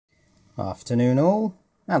Afternoon all,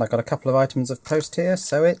 and I've got a couple of items of post here,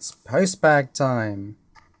 so it's postbag time.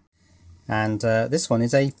 And this one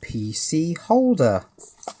is a PC holder.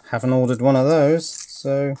 Haven't ordered one of those,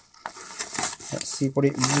 so let's see what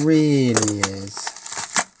it really is.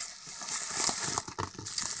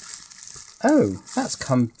 Oh, that's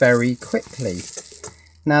come very quickly.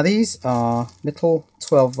 Now these are little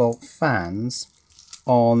 12-volt fans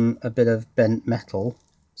on a bit of bent metal,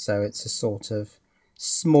 so it's a sort of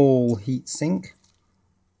small heatsink.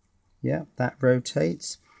 Yeah, that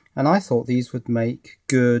rotates. And I thought these would make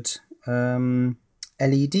good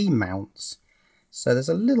LED mounts. So there's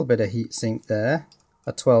a little bit of heatsink there,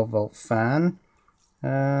 a 12-volt fan,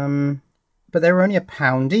 but they were only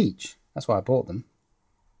 £1 each. That's why I bought them.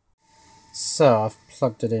 So I've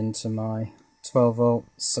plugged it into my 12-volt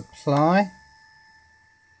supply,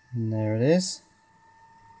 and there it is,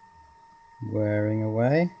 whirring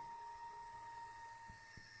away.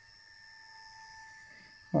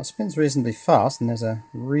 Well, it spins reasonably fast, and there's a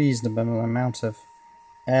reasonable amount of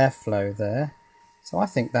airflow there, so I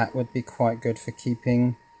think that would be quite good for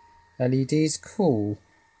keeping LEDs cool.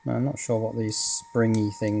 Now, I'm not sure what these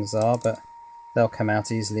springy things are, but they'll come out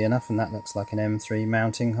easily enough, and that looks like an M3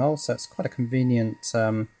 mounting hole, so it's quite a convenient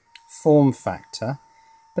form factor.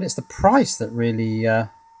 But it's the price that really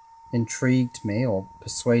intrigued me or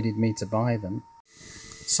persuaded me to buy them.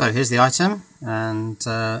 So here's the item, and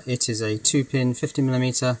it is a 2-pin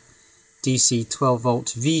 50mm DC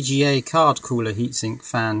 12-volt VGA card cooler heatsink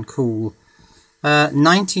fan cool.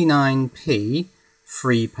 99p,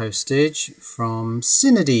 free postage from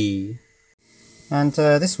Synergy. And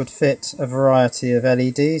this would fit a variety of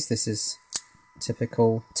LEDs. This is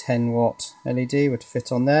typical 10-watt LED, would fit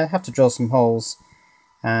on there. Have to drill some holes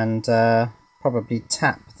and probably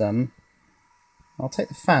tap them. I'll take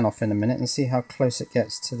the fan off in a minute and see how close it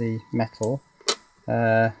gets to the metal.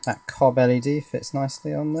 That cob LED fits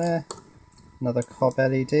nicely on there. Another cob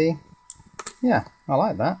LED. Yeah, I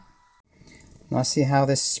like that. And I see how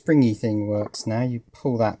this springy thing works now. You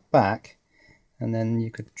pull that back and then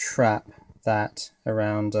you could trap that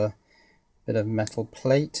around a bit of metal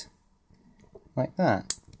plate like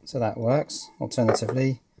that. So that works.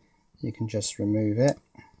 Alternatively, you can just remove it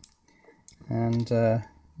and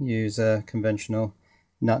use a conventional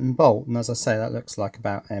nut and bolt, and as I say, that looks like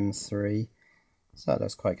about M3, so that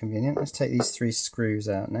looks quite convenient. Let's take these 3 screws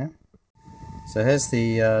out now. So here's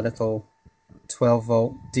the little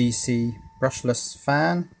 12-volt DC brushless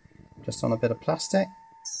fan, just on a bit of plastic.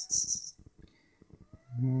 It's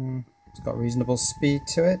got reasonable speed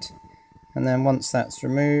to it, and then once that's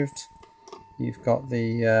removed, you've got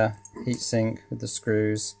the heatsink with the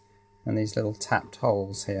screws and these little tapped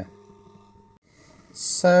holes here.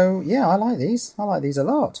 So yeah, I like these a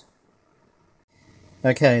lot.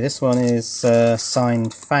 Okay, this one is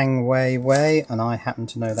signed Fang Wei Wei, and I happen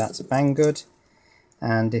to know that's Banggood,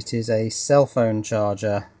 and it is a cell phone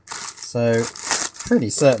charger, so pretty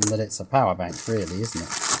certain that it's a power bank really, isn't it?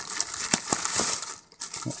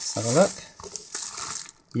 Let's have a look.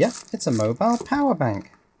 Yeah, it's a mobile power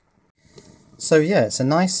bank. So yeah, it's a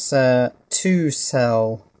nice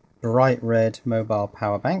 2-cell bright red mobile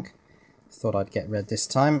power bank. Thought I'd get red this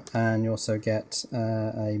time, and you also get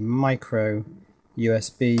a micro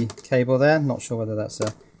USB cable there. Not sure whether that's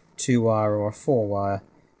a 2-wire or a 4-wire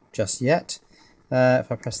just yet.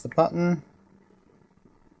 If I press the button,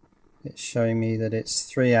 it's showing me that it's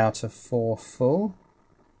 3 out of 4 full.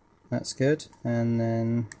 That's good. And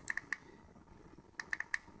then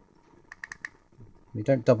we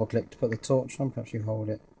don't double click to put the torch on, perhaps you hold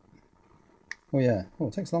it. Oh yeah, oh,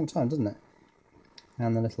 it takes a long time, doesn't it?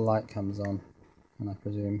 And the little light comes on, and I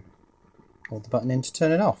presume hold the button in to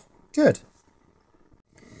turn it off. Good.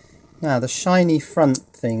 Now the shiny front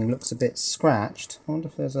thing looks a bit scratched. I wonder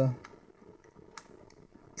if there's a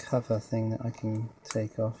cover thing that I can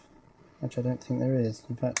take off, which I don't think there is.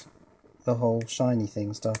 In fact, the whole shiny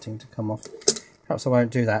thing's starting to come off. Perhaps I won't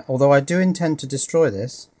do that, although I do intend to destroy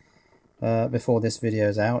this before this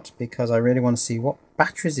video's out, because I really want to see what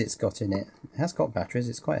batteries it's got in it. It has got batteries,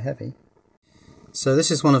 it's quite heavy. So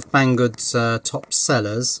this is one of Banggood's top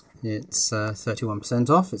sellers. It's 31%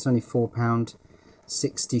 off. It's only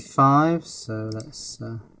 £4.65, so let's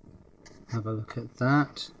have a look at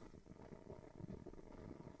that.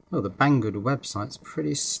 Oh, the Banggood website's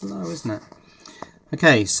pretty slow, isn't it?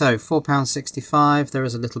 Okay, so £4.65. There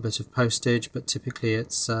is a little bit of postage, but typically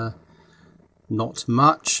it's not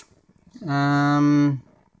much. Oh,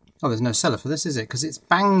 there's no seller for this, is it? Because it's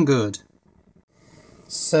Banggood.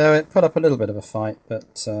 So it put up a little bit of a fight,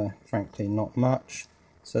 but frankly not much.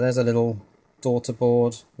 So there's a little daughter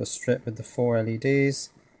board, the strip with the 4 LEDs.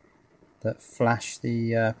 that flash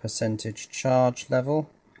the percentage charge level.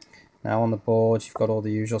 Now on the board you've got all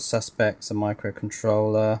the usual suspects, a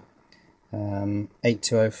microcontroller,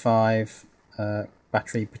 8205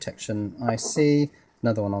 battery protection IC,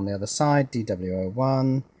 another one on the other side,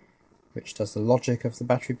 DW01, which does the logic of the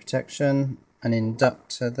battery protection, an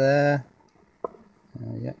inductor there,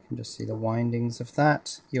 yeah, you can just see the windings of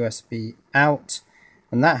that, USB out,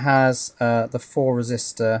 and that has the 4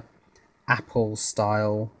 resistor Apple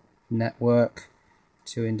style network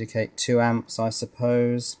to indicate 2 amps, I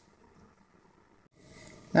suppose.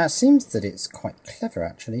 Now it seems that it's quite clever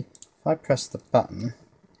actually. If I press the button,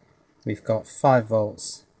 we've got 5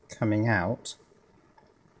 volts coming out,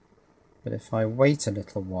 but if I wait a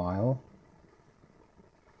little while,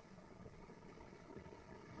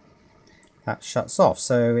 that shuts off.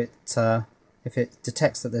 So if it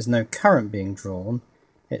detects that there's no current being drawn,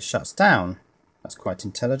 it shuts down. That's quite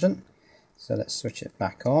intelligent. So let's switch it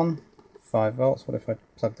back on. 5 volts. What if I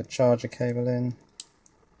plug the charger cable in?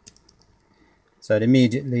 So it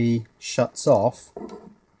immediately shuts off,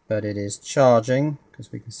 but it is charging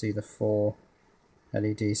because we can see the 4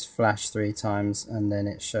 LEDs flash 3 times and then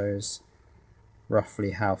it shows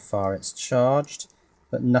roughly how far it's charged,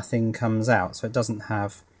 but nothing comes out, so it doesn't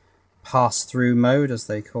have pass-through mode as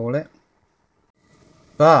they call it.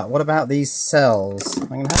 But what about these cells? I'm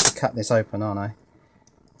going to have to cut this open, aren't I?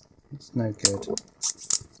 It's no good.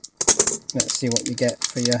 Let's see what you get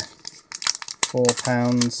for your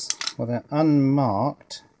 £4. Well, they're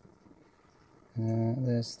unmarked.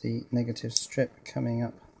 There's the negative strip coming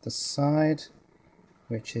up the side,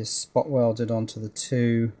 which is spot welded onto the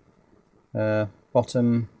 2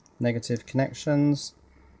 bottom negative connections,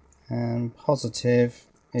 and positive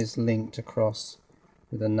is linked across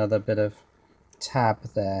with another bit of tab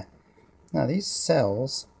there. Now these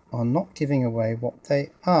cells are not giving away what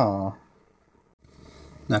they are.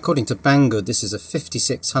 Now according to Banggood, this is a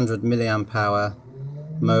 5600 milliamp hour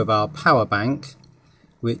mobile power bank,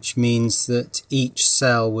 which means that each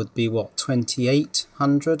cell would be what,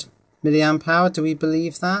 2800 milliamp hour? Do we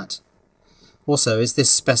believe that? Also, is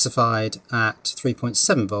this specified at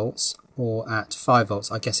 3.7 volts or at 5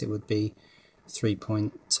 volts? I guess it would be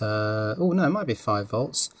oh no, it might be 5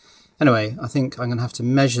 volts. Anyway, I think I'm going to have to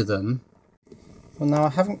measure them. Well, now I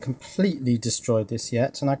haven't completely destroyed this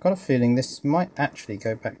yet, and I've got a feeling this might actually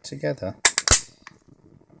go back together.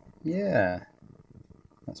 Yeah,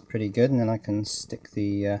 that's pretty good, and then I can stick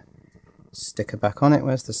the sticker back on it.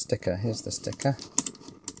 Where's the sticker? Here's the sticker.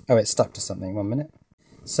 Oh, it's stuck to something. 1 minute.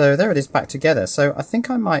 So there it is back together. So I think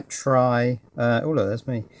I might try, oh look, there's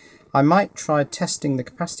me. I might try testing the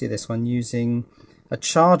capacity of this one using a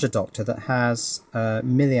charge adapter that has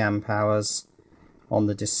milliamp hours on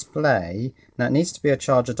the display. Now it needs to be a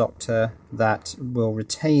charge adapter that will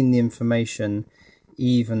retain the information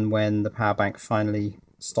even when the power bank finally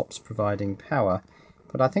stops providing power.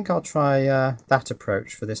 But I think I'll try that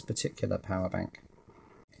approach for this particular power bank.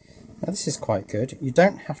 Now this is quite good. You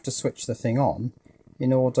don't have to switch the thing on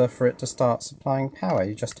in order for it to start supplying power.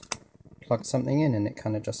 You just plug something in and it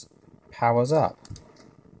kind of just powers up.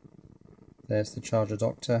 There's the charge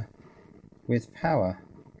adapter with power.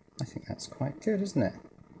 I think that's quite good, isn't it?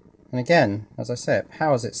 And again, as I say, it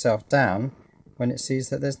powers itself down when it sees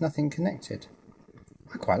that there's nothing connected.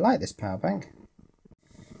 I quite like this power bank.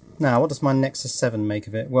 Now, what does my Nexus 7 make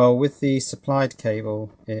of it? Well, with the supplied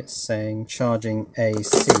cable, it's saying charging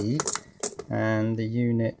AC, and the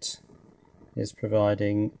unit is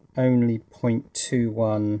providing only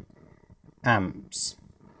 0.21 amps.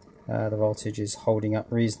 The voltage is holding up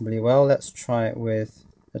reasonably well. Let's try it with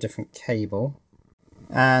a different cable.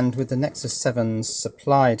 And with the Nexus 7's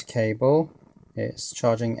supplied cable, it's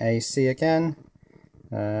charging AC again.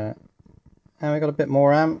 And we've got a bit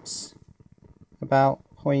more amps, about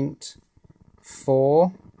 0.4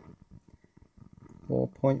 or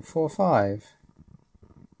 0.45.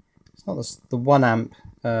 It's not the 1 amp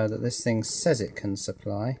that this thing says it can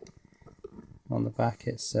supply. On the back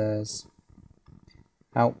it says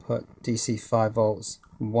output DC 5 volts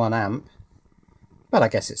 1 amp, but I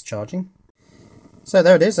guess it's charging. So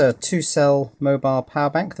there it is, a 2-cell mobile power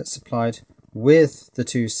bank that's supplied with the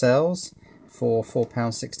 2 cells for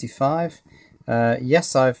 £4.65.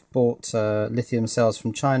 Yes, I've bought lithium cells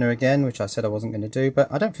from China again, which I said I wasn't going to do,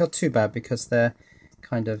 but I don't feel too bad because they're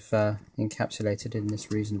kind of encapsulated in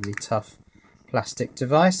this reasonably tough plastic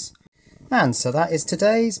device. And so that is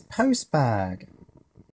today's Postbag.